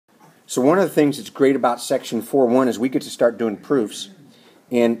So one of the things that's great about Section 4.1 is we get to start doing proofs.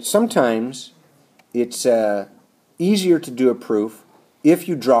 And sometimes it's easier to do a proof if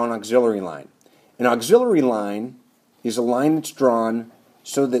you draw an auxiliary line. An auxiliary line is a line that's drawn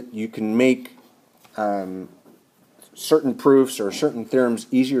so that you can make certain proofs or certain theorems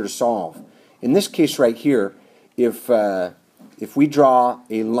easier to solve. In this case right here, if we draw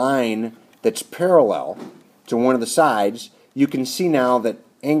a line that's parallel to one of the sides, you can see now that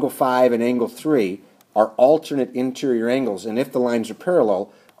angle 5 and angle 3 are alternate interior angles, and if the lines are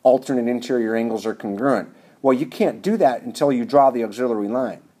parallel, alternate interior angles are congruent. Well, you can't do that until you draw the auxiliary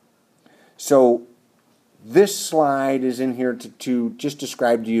line. So this slide is in here to just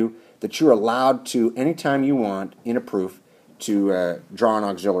describe to you that you're allowed to, anytime you want in a proof, to draw an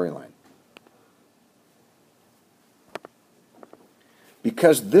auxiliary line.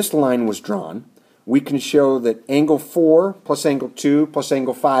 Because this line was drawn, we can show that angle 4 plus angle 2 plus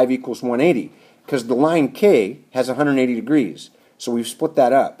angle 5 equals 180, because the line K has 180 degrees, so we've split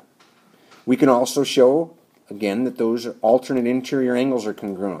that up. We can also show, again, that those alternate interior angles are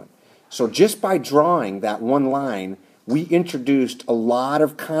congruent. So just by drawing that one line, we introduced a lot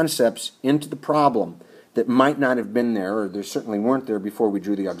of concepts into the problem that might not have been there, or there certainly weren't there before we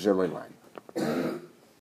drew the auxiliary line.